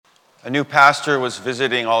A new pastor was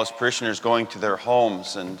visiting all his parishioners, going to their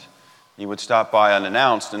homes, and he would stop by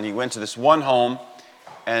unannounced. And he went to this one home,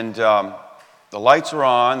 and the lights were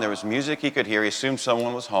on. There was music he could hear. He assumed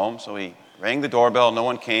someone was home, so he rang the doorbell. No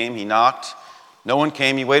one came. He knocked. No one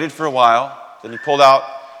came. He waited for a while. Then he pulled out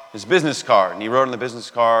his business card, and he wrote on the business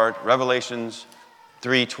card, Revelations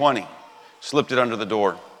 3:20. Slipped it under the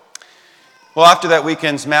door. Well, after that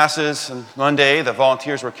weekend's masses, and Monday, the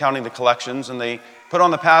volunteers were counting the collections, and they put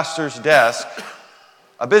on the pastor's desk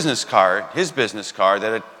a business card, his business card,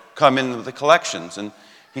 that had come in with the collections. And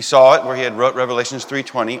he saw it where he had wrote Revelations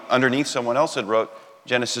 3:20. Underneath, someone else had wrote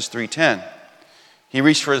Genesis 3:10. He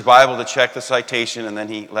reached for his Bible to check the citation, and then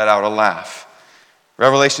he let out a laugh.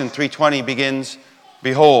 Revelation 3:20 begins,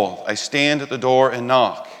 "Behold, I stand at the door and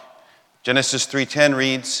knock." Genesis 3:10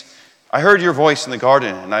 reads, "I heard your voice in the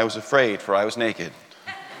garden, and I was afraid, for I was naked."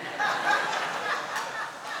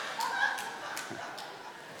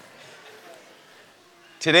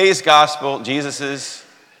 Today's gospel, Jesus'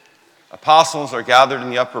 apostles are gathered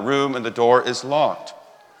in the upper room, and the door is locked.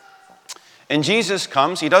 And Jesus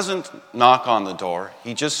comes. He doesn't knock on the door.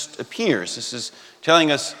 He just appears. This is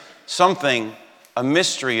telling us something, a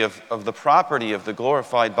mystery of the property of the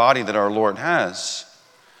glorified body that our Lord has.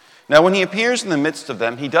 Now, when he appears in the midst of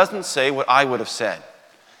them, he doesn't say what I would have said.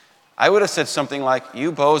 I would have said something like,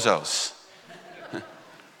 "You bozos.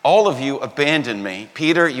 All of you abandoned me.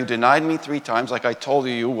 Peter, you denied me 3 times like I told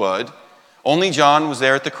you you would. Only John was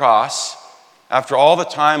there at the cross. After all the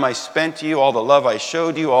time I spent to you, all the love I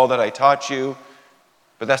showed you, all that I taught you."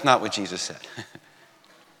 But that's not what Jesus said.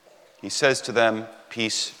 He says to them,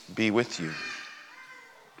 "Peace be with you."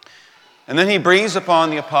 And then he breathes upon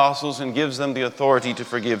the apostles and gives them the authority to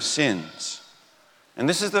forgive sins. And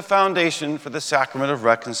this is the foundation for the sacrament of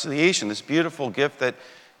reconciliation, this beautiful gift that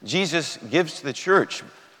Jesus gives to the church.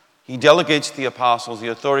 He delegates to the apostles the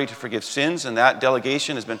authority to forgive sins, and that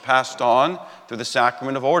delegation has been passed on through the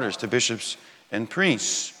sacrament of orders to bishops and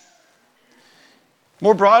priests.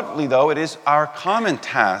 More broadly, though, it is our common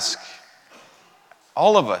task,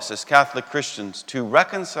 all of us as Catholic Christians, to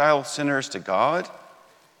reconcile sinners to God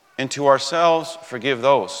and to ourselves forgive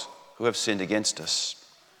those who have sinned against us.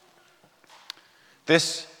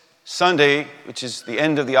 This Sunday, which is the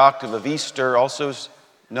end of the octave of Easter, also is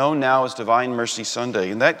known now as Divine Mercy Sunday.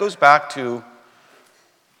 And that goes back to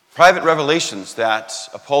private revelations that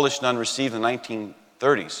a Polish nun received in the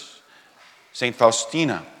 1930s, St.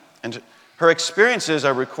 Faustina. And her experiences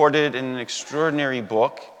are recorded in an extraordinary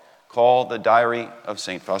book called The Diary of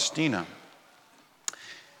St. Faustina.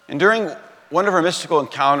 And during one of her mystical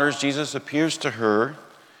encounters, Jesus appears to her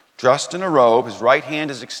dressed in a robe. His right hand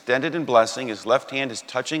is extended in blessing. His left hand is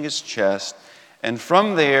touching his chest. And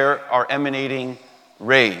from there are emanating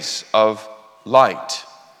rays of light.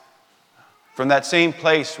 From that same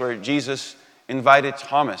place where Jesus invited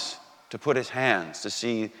Thomas to put his hands to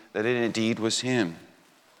see that it indeed was him.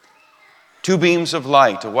 2 beams of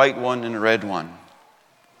light, a white one and a red one.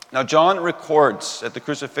 Now, John records at the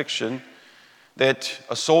crucifixion that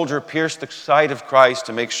a soldier pierced the side of Christ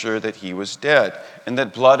to make sure that he was dead, and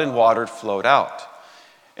that blood and water flowed out.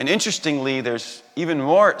 And interestingly, there's even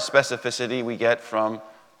more specificity we get from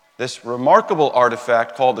this remarkable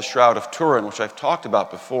artifact called the Shroud of Turin, which I've talked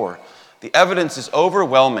about before. The evidence is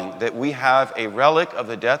overwhelming that we have a relic of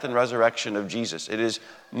the death and resurrection of Jesus. It is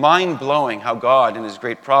mind-blowing how God, in his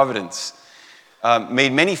great providence,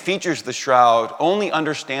 made many features of the shroud only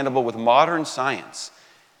understandable with modern science.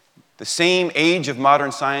 The same age of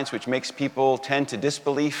modern science which makes people tend to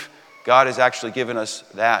disbelief, God has actually given us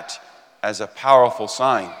that as a powerful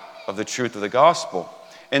sign of the truth of the gospel.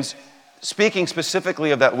 And speaking specifically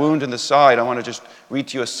of that wound in the side, I want to just read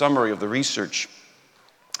to you a summary of the research.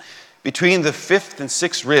 Between the 5th and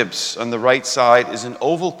 6th ribs on the right side is an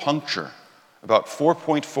oval puncture, about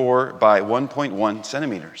 4.4 by 1.1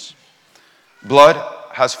 centimeters. Blood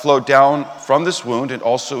has flowed down from this wound and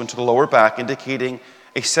also into the lower back, indicating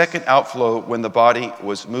a second outflow when the body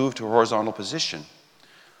was moved to a horizontal position.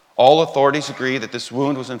 All authorities agree that this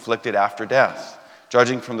wound was inflicted after death,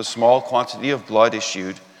 judging from the small quantity of blood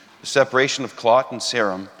issued, the separation of clot and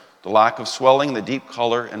serum, the lack of swelling, the deep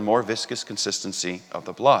color, and more viscous consistency of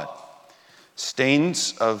the blood.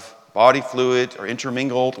 Stains of body fluid are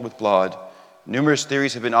intermingled with blood. Numerous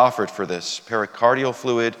theories have been offered for this: pericardial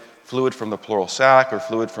fluid, fluid from the pleural sac, or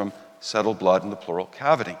fluid from settled blood in the pleural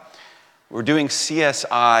cavity. We're doing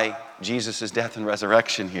CSI, Jesus' death and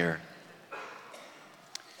resurrection here.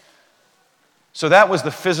 So that was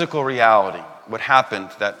the physical reality, what happened,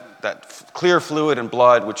 that clear fluid and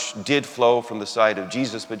blood which did flow from the side of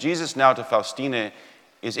Jesus. But Jesus now to Faustina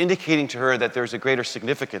is indicating to her that there's a greater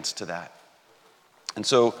significance to that. And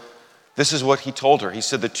so This is what he told her. He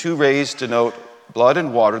said, the two rays denote blood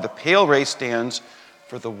and water. The pale ray stands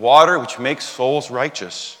for the water which makes souls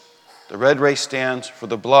righteous. The red ray stands for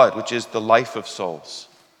the blood, which is the life of souls.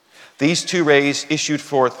 These two rays issued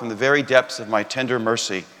forth from the very depths of my tender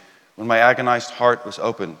mercy when my agonized heart was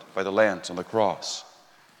opened by the lance on the cross.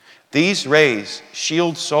 These rays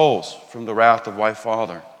shield souls from the wrath of my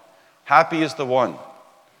Father. Happy is the one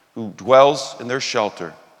who dwells in their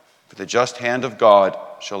shelter, for the just hand of God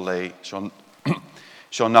shall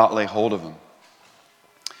not lay hold of him.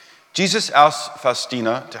 Jesus asked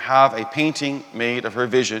Faustina to have a painting made of her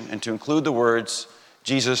vision and to include the words,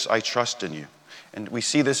 Jesus, I trust in you. And we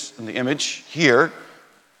see this in the image here.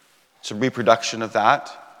 It's a reproduction of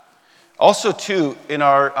that. Also, too, in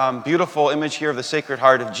our beautiful image here of the Sacred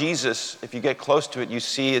Heart of Jesus, if you get close to it, you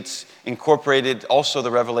see it's incorporated also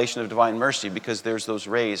the revelation of divine mercy, because there's those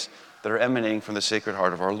rays that are emanating from the Sacred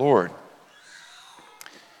Heart of our Lord.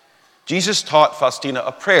 Jesus taught Faustina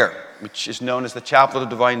a prayer, which is known as the Chaplet of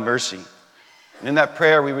Divine Mercy. And in that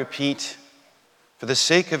prayer we repeat, for the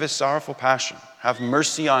sake of his sorrowful passion, have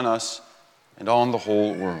mercy on us and on the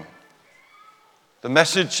whole world. The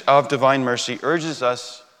message of divine mercy urges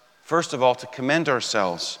us, first of all, to commend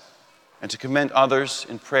ourselves and to commend others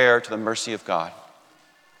in prayer to the mercy of God.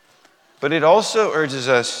 But it also urges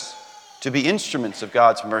us to be instruments of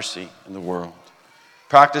God's mercy in the world,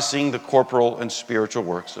 practicing the corporal and spiritual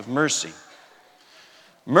works of mercy.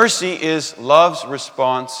 Mercy is love's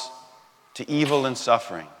response to evil and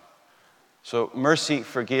suffering. So mercy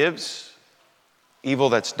forgives evil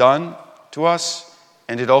that's done to us,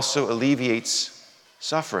 and it also alleviates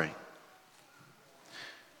suffering.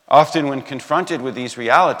 Often when confronted with these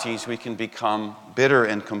realities, we can become bitter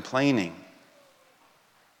and complaining.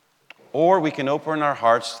 Or we can open our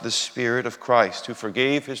hearts to the Spirit of Christ, who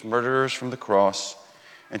forgave his murderers from the cross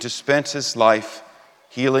and who spent his life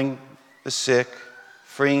healing the sick,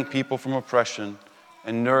 freeing people from oppression,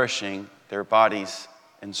 and nourishing their bodies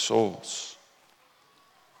and souls.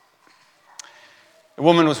 A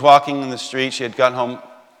woman was walking in the street. She had gotten home.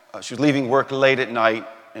 She was leaving work late at night,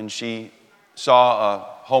 and she saw a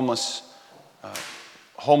homeless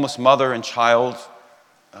mother and child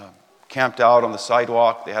camped out on the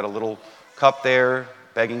sidewalk. They had a little cup there,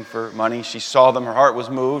 begging for money. She saw them. Her heart was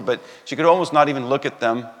moved, but she could almost not even look at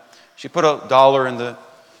them. She put $1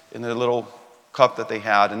 in the little cup that they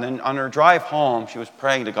had, and then on her drive home, she was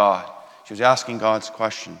praying to God. She was asking God's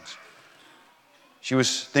questions. She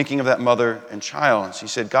was thinking of that mother and child, and she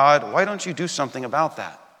said, God, why don't you do something about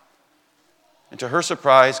that? And to her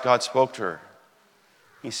surprise, God spoke to her.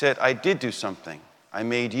 He said, I did do something. I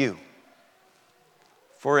made you.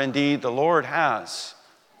 For indeed, the Lord has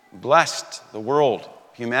blessed the world,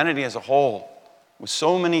 humanity as a whole, with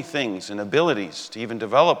so many things and abilities to even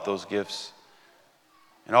develop those gifts.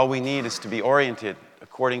 And all we need is to be oriented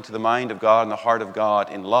according to the mind of God and the heart of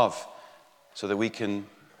God in love, so that we can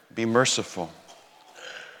be merciful.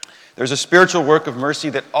 There's a spiritual work of mercy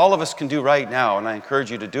that all of us can do right now, and I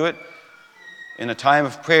encourage you to do it in a time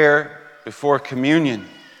of prayer before communion.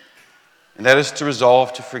 And that is to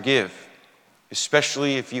resolve to forgive,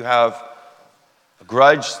 especially if you have a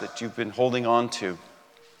grudge that you've been holding on to.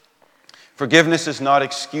 Forgiveness is not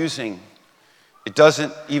excusing. It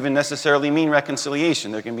doesn't even necessarily mean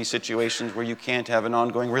reconciliation. There can be situations where you can't have an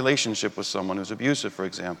ongoing relationship with someone who's abusive, for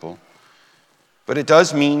example. But it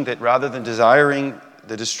does mean that rather than desiring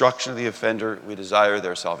the destruction of the offender, we desire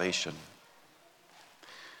their salvation.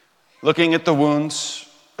 Looking at the wounds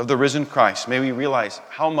of the risen Christ, may we realize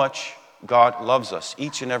how much God loves us,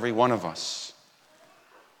 each and every one of us.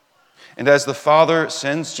 And as the Father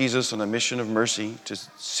sends Jesus on a mission of mercy to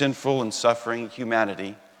sinful and suffering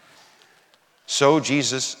humanity, so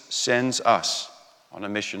Jesus sends us on a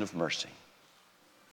mission of mercy.